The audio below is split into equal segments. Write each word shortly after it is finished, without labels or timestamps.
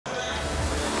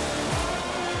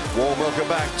Warm welcome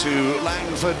back to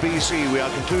Langford, BC. We are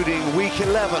concluding week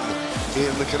 11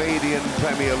 in the Canadian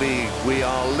Premier League. We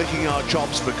are licking our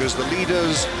chops because the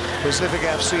leaders, Pacific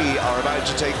FC, are about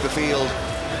to take the field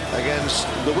against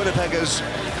the Winnipeggers,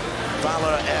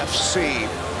 Valour FC.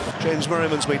 James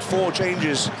Merriman's made 4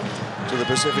 changes to the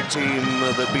Pacific team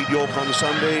that beat York on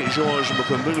Sunday. Georges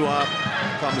Mukumbulwa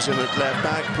comes in at left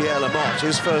back. Pierre Lamotte,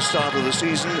 his first start of the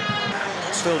season.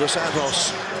 Phil Dos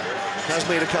Santos has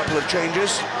made a couple of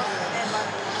changes.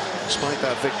 Despite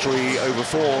that victory over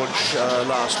Forge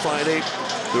last Friday,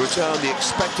 the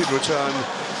expected return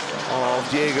of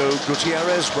Diego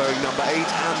Gutierrez wearing number 8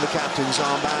 and the captain's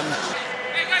armband.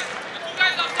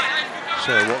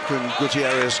 So what can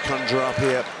Gutierrez conjure up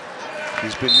here?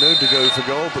 He's been known to go for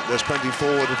goal, but there's plenty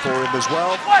forward for him as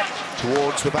well.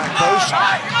 Towards the back post.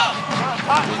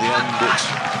 In the end,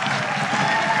 it's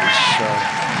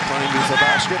finally for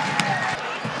basket.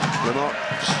 Lamotte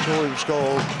saw him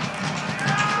score.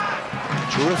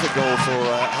 Terrific goal for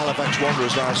Halifax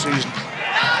Wanderers last season.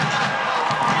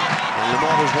 And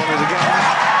Lamotte has won it again.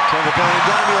 Trying to play in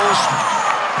Daniels.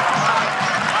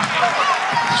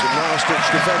 Some last-ditch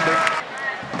defending.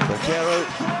 Vaquero,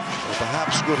 or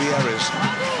perhaps Gutierrez.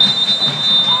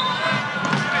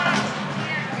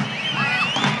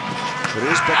 It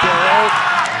is Vaquero,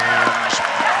 and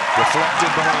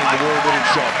deflected behind the wall-winning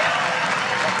shot.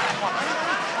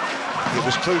 It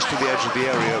was close to the edge of the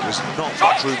area. It was not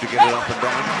much room to get it up and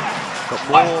down, but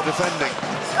more defending.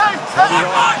 Held it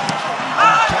on,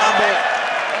 and Campbell,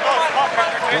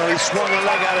 well, he swung a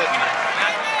leg at it,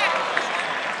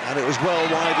 and it was well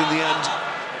wide in the end.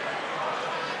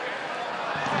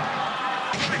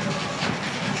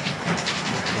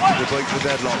 To break the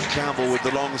deadlock. Campbell with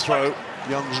the long throw.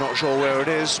 Young's not sure where it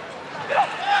is.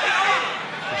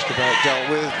 Just about dealt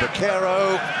with.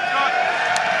 Vaquero.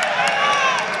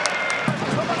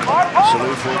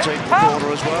 Saluf will take the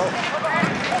corner as well.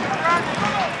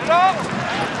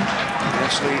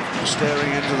 Leslie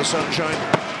staring into the sunshine.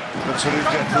 And Saluf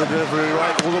gets the delivery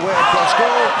right all the way across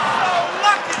goal.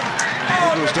 I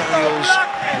think it was Daniels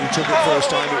who took it first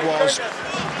time. It was.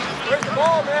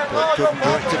 But couldn't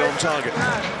direct it on target.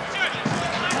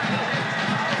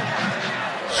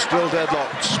 Still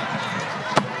deadlocked.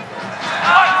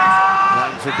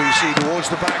 Langford BC towards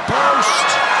the back post.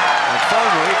 And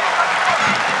finally,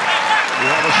 we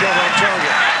have a shot on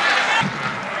target.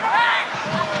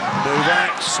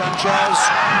 Novak, Sanchez.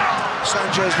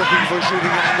 Sanchez looking for a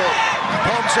shooting angle.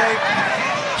 Ponce.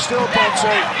 Still Ponce.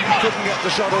 Couldn't get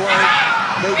the shot away.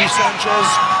 Maybe Sanchez.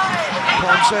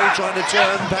 Ponce trying to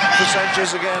turn back for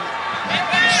Sanchez again.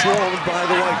 Swarmed by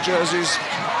the white jerseys.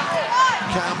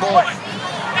 Campbell.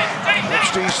 That's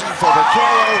decent for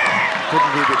Vaquero.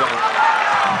 Couldn't keep it down.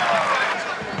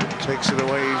 Takes it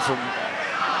away from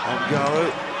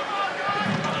Ongaro.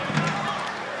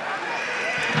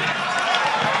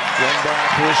 Run by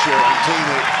Aparicio and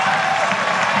Tini.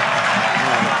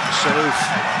 Saluf.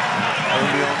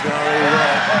 Only Ongaro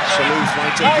there. Saluf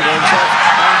might take it himself.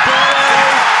 Ongaro!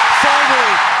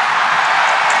 Finally!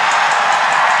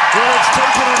 Well, it's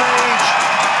taken an age.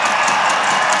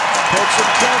 Put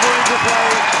some cover into play,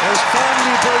 has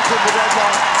finally broken the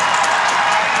deadlock.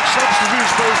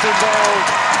 Substitutes both involved.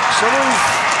 Saluf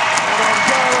and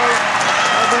Ongaro,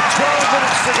 and with 12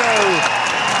 minutes to go,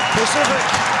 Pacific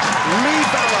lead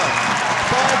Valour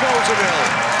by a goal to nil.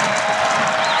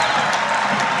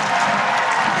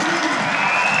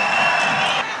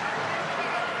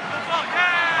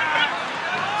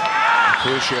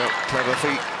 Crucial, clever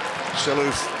feet.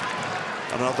 Saluf,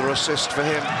 another assist for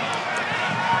him.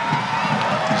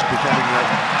 It's becoming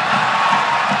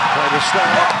quite a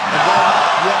start. And then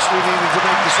Wesley needed to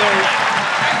make the save.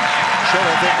 Shot,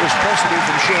 I think, was possibly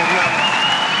from Sean Young.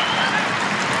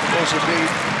 It was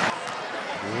indeed.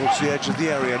 Towards the edge of the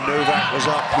area. Novak was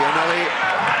up. Pianelli.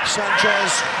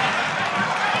 Sanchez.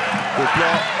 Good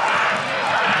block.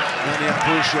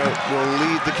 MEDIAPRO will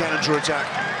lead the counter-attack.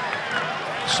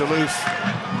 Saluf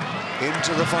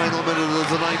into the final minute of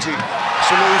the 90.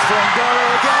 Saluf for Ongaro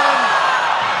again.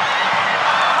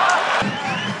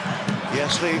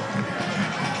 Yesley.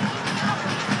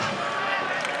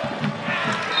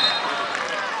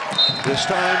 This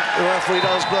time the referee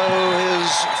does blow his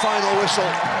final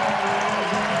whistle.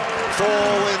 4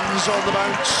 wins on the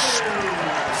bounce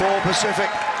for Pacific.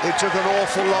 It took an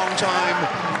awful long time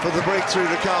for the breakthrough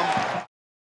to come.